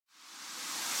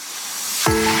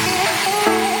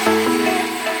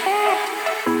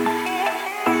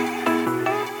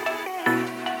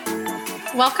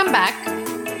Welcome back.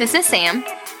 This is Sam.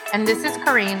 And this is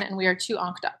Corrine, and we are two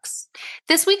Onc Ducks.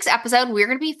 This week's episode, we're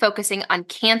going to be focusing on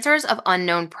cancers of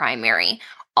unknown primary,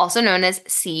 also known as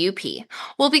CUP. We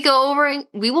will be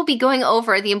going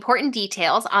over the important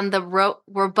details on the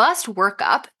robust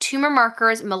workup, tumor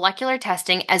markers, molecular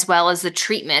testing, as well as the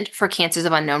treatment for cancers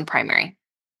of unknown primary.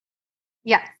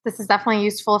 Yeah, this is definitely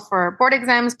useful for board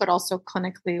exams, but also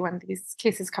clinically when these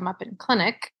cases come up in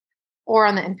clinic or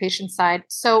on the inpatient side.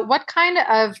 So what kind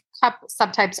of CUP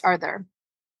subtypes are there?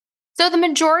 So the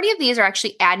majority of these are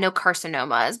actually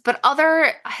adenocarcinomas, but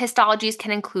other histologies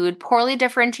can include poorly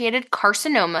differentiated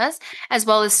carcinomas, as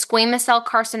well as squamous cell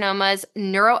carcinomas,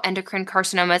 neuroendocrine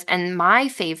carcinomas, and my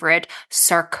favorite,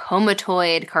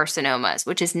 sarcomatoid carcinomas,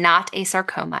 which is not a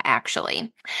sarcoma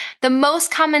actually. The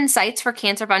most common sites for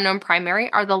cancer of unknown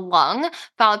primary are the lung,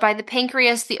 followed by the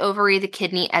pancreas, the ovary, the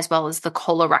kidney, as well as the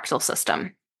colorectal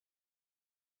system.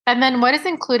 And then what is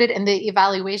included in the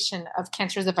evaluation of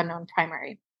cancers of unknown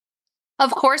primary?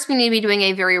 Of course, we need to be doing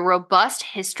a very robust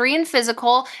history and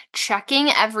physical,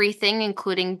 checking everything,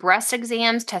 including breast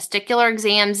exams, testicular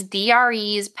exams,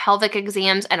 DREs, pelvic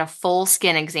exams, and a full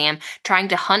skin exam, trying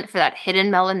to hunt for that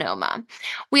hidden melanoma.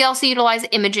 We also utilize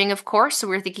imaging, of course, so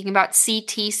we're thinking about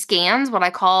CT scans, what I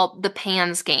call the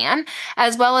pan scan,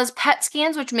 as well as PET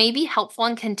scans, which may be helpful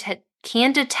and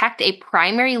can detect a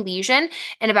primary lesion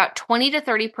in about 20 to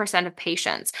 30% of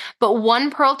patients. But one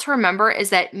pearl to remember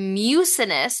is that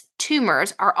mucinous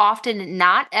tumors are often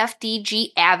not FDG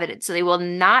avid, so they will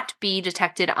not be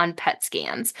detected on PET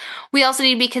scans. We also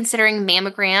need to be considering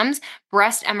mammograms,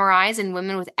 breast MRIs in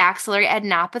women with axillary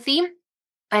adenopathy,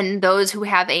 and those who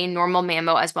have a normal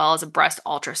mammo as well as a breast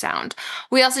ultrasound.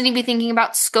 We also need to be thinking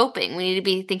about scoping. We need to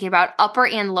be thinking about upper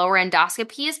and lower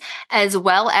endoscopies, as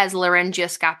well as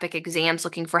laryngoscopic exams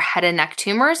looking for head and neck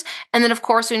tumors. And then, of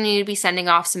course, we need to be sending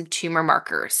off some tumor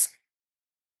markers.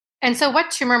 And so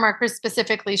what tumor markers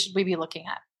specifically should we be looking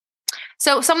at?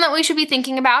 So some that we should be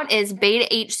thinking about is beta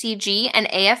HCG and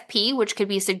AFP, which could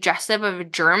be suggestive of a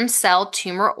germ cell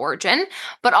tumor origin,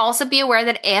 but also be aware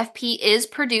that AFP is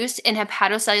produced in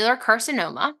hepatocellular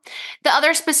carcinoma. The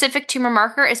other specific tumor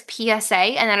marker is PSA,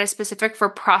 and that is specific for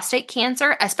prostate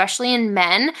cancer, especially in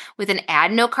men with an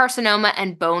adenocarcinoma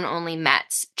and bone-only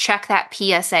mets. Check that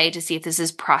PSA to see if this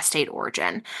is prostate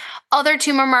origin. Other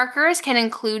tumor markers can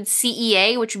include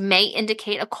CEA, which may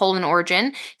indicate a colon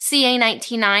origin,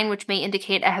 CA19-9, which may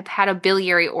indicate a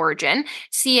hepatobiliary origin,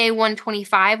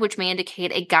 CA125, which may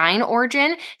indicate a gyne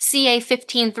origin,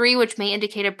 CA15-3, which may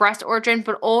indicate a breast origin,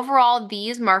 but overall,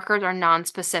 these markers are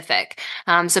nonspecific.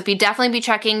 So definitely be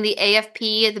checking the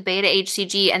AFP, the beta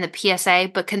HCG, and the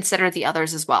PSA, but consider the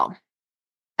others as well.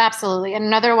 Absolutely. And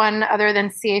another one other than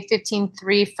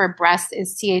CA15-3 for breast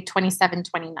is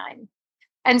CA27-29.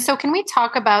 And so can we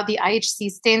talk about the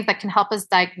IHC stains that can help us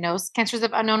diagnose cancers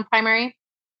of unknown primary?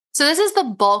 So this is the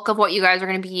bulk of what you guys are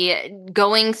going to be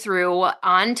going through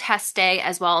on test day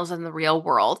as well as in the real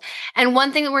world. And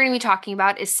one thing that we're going to be talking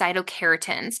about is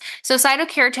cytokeratins. So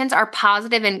cytokeratins are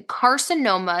positive in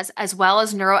carcinomas as well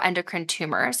as neuroendocrine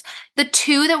tumors. The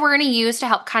two that we're going to use to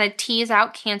help kind of tease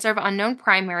out cancer of unknown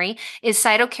primary is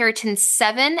cytokeratin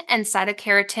 7 and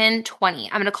cytokeratin 20.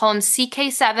 I'm going to call them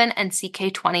CK7 and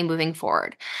CK20 moving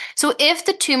forward. So if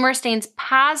the tumor stains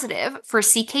positive for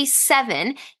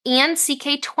CK7 and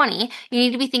CK20, you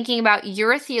need to be thinking about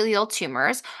urothelial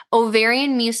tumors,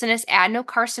 ovarian mucinous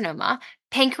adenocarcinoma,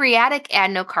 pancreatic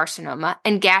adenocarcinoma,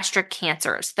 and gastric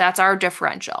cancers. That's our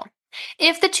differential.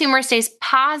 If the tumor stays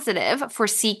positive for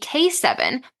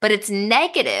CK7, but it's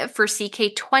negative for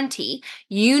CK20,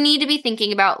 you need to be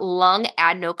thinking about lung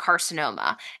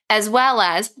adenocarcinoma, as well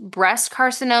as breast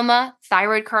carcinoma,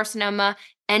 thyroid carcinoma,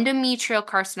 endometrial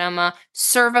carcinoma,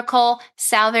 cervical,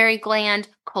 salivary gland,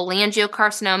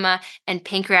 cholangiocarcinoma, and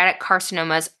pancreatic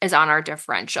carcinomas is on our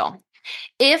differential.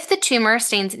 If the tumor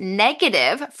stains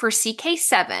negative for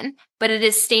CK7, but it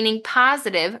is staining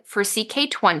positive for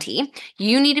CK20,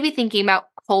 you need to be thinking about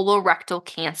colorectal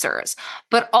cancers,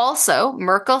 but also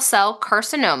Merkel cell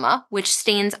carcinoma, which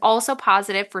stains also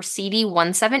positive for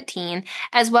CD117,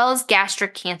 as well as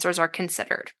gastric cancers are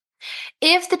considered.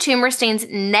 If the tumor stains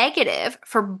negative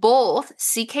for both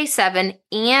CK7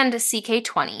 and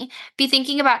CK20, be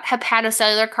thinking about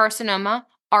hepatocellular carcinoma,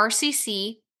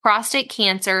 RCC, prostate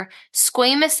cancer,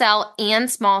 squamous cell and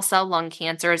small cell lung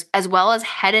cancers, as well as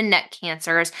head and neck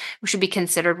cancers, which should be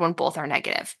considered when both are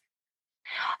negative.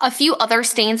 A few other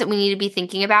stains that we need to be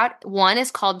thinking about. One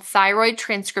is called thyroid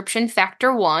transcription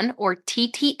factor 1, or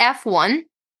TTF1.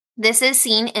 This is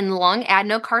seen in lung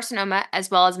adenocarcinoma as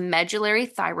well as medullary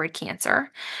thyroid cancer.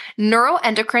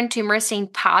 Neuroendocrine tumors stain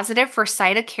positive for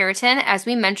cytokeratin, as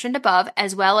we mentioned above,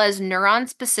 as well as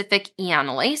neuron-specific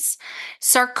ionolase.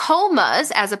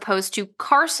 Sarcomas, as opposed to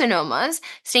carcinomas,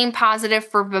 stain positive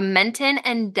for vimentin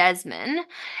and desmin,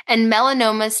 and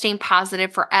melanomas stain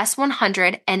positive for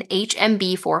S100 and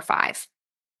HMB45.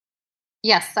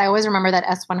 Yes, I always remember that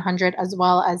S100 as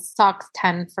well as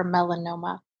SOX10 for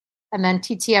melanoma. And then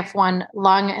TTF1,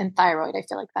 lung and thyroid. I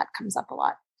feel like that comes up a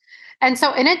lot. And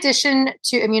so, in addition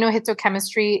to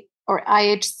immunohistochemistry or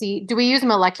IHC, do we use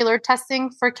molecular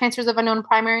testing for cancers of unknown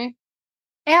primary?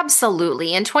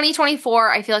 Absolutely. In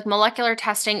 2024, I feel like molecular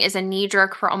testing is a knee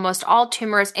jerk for almost all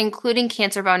tumors, including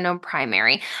cancer of unknown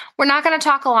primary. We're not going to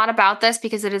talk a lot about this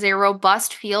because it is a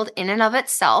robust field in and of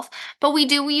itself, but we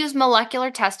do use molecular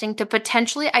testing to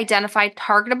potentially identify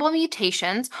targetable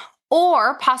mutations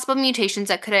or possible mutations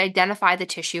that could identify the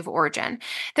tissue of origin.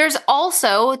 There's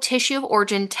also tissue of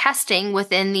origin testing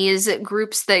within these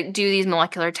groups that do these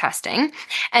molecular testing.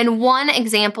 And one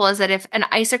example is that if an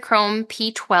isochrome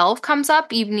P12 comes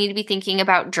up, you need to be thinking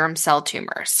about germ cell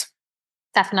tumors.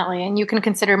 Definitely. And you can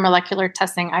consider molecular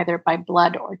testing either by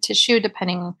blood or tissue,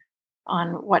 depending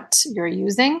on what you're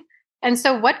using. And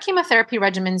so, what chemotherapy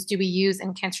regimens do we use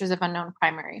in cancers of unknown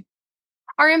primary?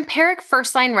 Our empiric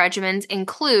first-line regimens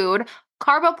include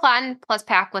carboplatin plus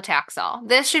paclitaxel.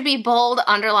 This should be bold,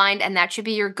 underlined, and that should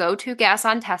be your go-to gas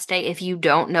on test day if you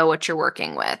don't know what you're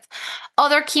working with.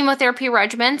 Other chemotherapy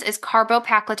regimens is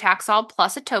carbopaclitaxel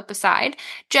plus etoposide,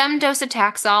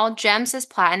 gem-docetaxel,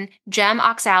 gem-cisplatin,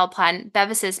 gem-oxaliplatin,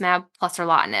 bevacizumab plus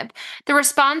erlotinib. The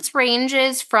response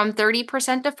ranges from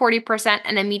 30% to 40%,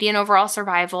 and a median overall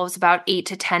survival is about 8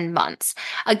 to 10 months.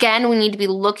 Again, we need to be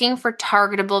looking for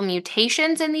targetable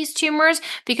mutations in these tumors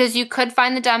because you could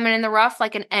find the diamond in the rough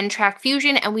like an N-track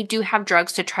fusion, and we do have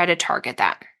drugs to try to target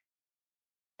that.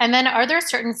 And then, are there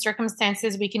certain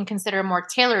circumstances we can consider more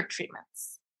tailored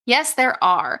treatments? Yes, there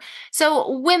are.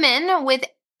 So women with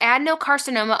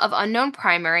adenocarcinoma of unknown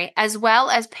primary, as well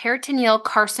as peritoneal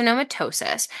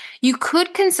carcinomatosis, you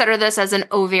could consider this as an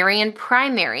ovarian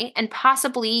primary and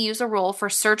possibly use a role for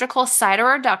surgical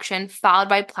cytoreduction followed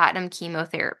by platinum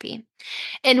chemotherapy.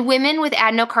 In women with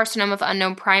adenocarcinoma of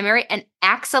unknown primary and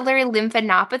axillary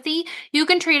lymphadenopathy, you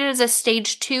can treat it as a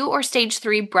stage 2 or stage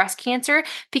 3 breast cancer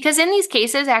because in these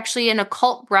cases, actually an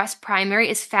occult breast primary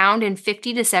is found in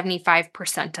 50 to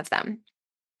 75% of them.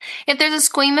 If there's a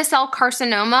squamous cell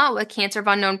carcinoma with cancer of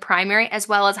unknown primary, as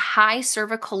well as high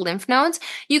cervical lymph nodes,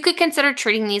 you could consider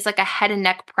treating these like a head and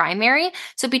neck primary.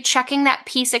 So be checking that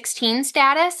P16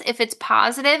 status. If it's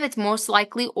positive, it's most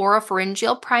likely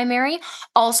oropharyngeal primary.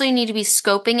 Also, you need to be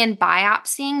scoping and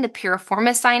biopsying the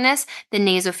piriformis sinus, the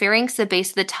nasopharynx, the base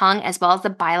of the tongue, as well as the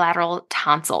bilateral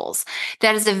tonsils.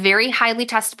 That is a very highly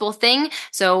testable thing.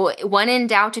 So when in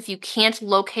doubt, if you can't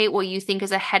locate what you think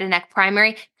is a head and neck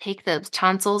primary, take those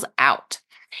tonsils out.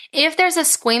 If there's a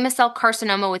squamous cell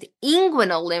carcinoma with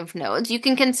inguinal lymph nodes, you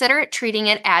can consider treating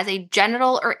it as a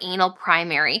genital or anal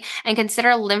primary and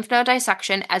consider lymph node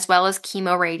dissection as well as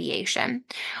chemoradiation.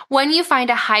 When you find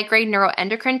a high-grade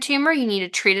neuroendocrine tumor, you need to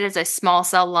treat it as a small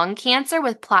cell lung cancer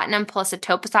with platinum plus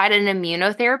etoposide and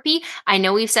immunotherapy. I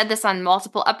know we've said this on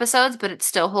multiple episodes, but it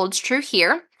still holds true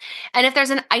here. And if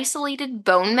there's an isolated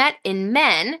bone met in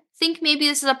men, think maybe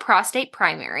this is a prostate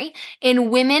primary. In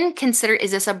women, consider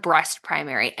is this a breast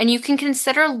primary? And you can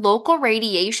consider local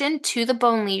radiation to the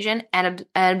bone lesion and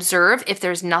observe if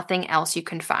there's nothing else you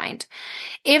can find.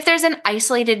 If there's an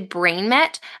isolated brain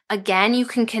met, again, you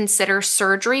can consider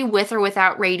surgery with or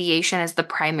without radiation as the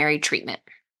primary treatment.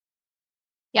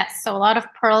 Yes, so a lot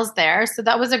of pearls there. So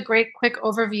that was a great quick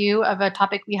overview of a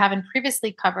topic we haven't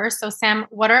previously covered. So Sam,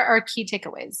 what are our key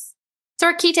takeaways? So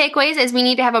our key takeaways is we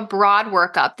need to have a broad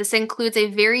workup. This includes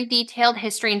a very detailed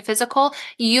history and physical,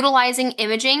 utilizing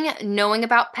imaging, knowing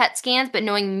about PET scans, but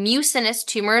knowing mucinous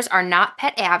tumors are not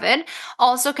PET avid.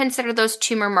 Also consider those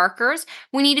tumor markers.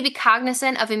 We need to be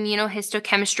cognizant of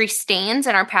immunohistochemistry stains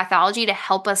in our pathology to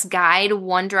help us guide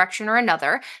one direction or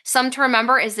another. Some to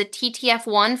remember is the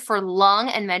TTF1 for lung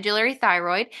and medullary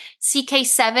thyroid,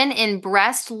 CK7 in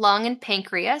breast, lung, and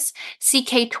pancreas,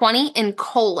 CK20 in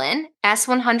colon,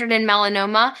 S100 in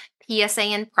melanoma,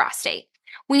 PSA in prostate.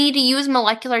 We need to use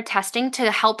molecular testing to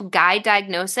help guide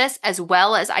diagnosis as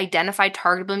well as identify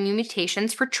targetable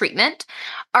mutations for treatment.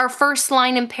 Our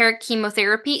first-line empiric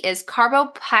chemotherapy is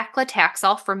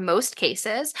carbopaclitaxel for most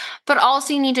cases, but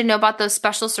also you need to know about those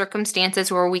special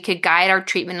circumstances where we could guide our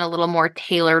treatment in a little more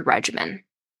tailored regimen.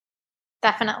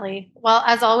 Definitely. Well,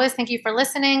 as always, thank you for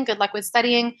listening. Good luck with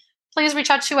studying. Please reach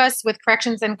out to us with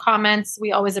corrections and comments.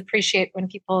 We always appreciate when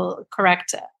people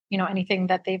correct anything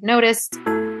that they've noticed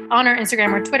on our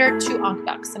Instagram or Twitter to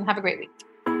OncDocs. And have a great week.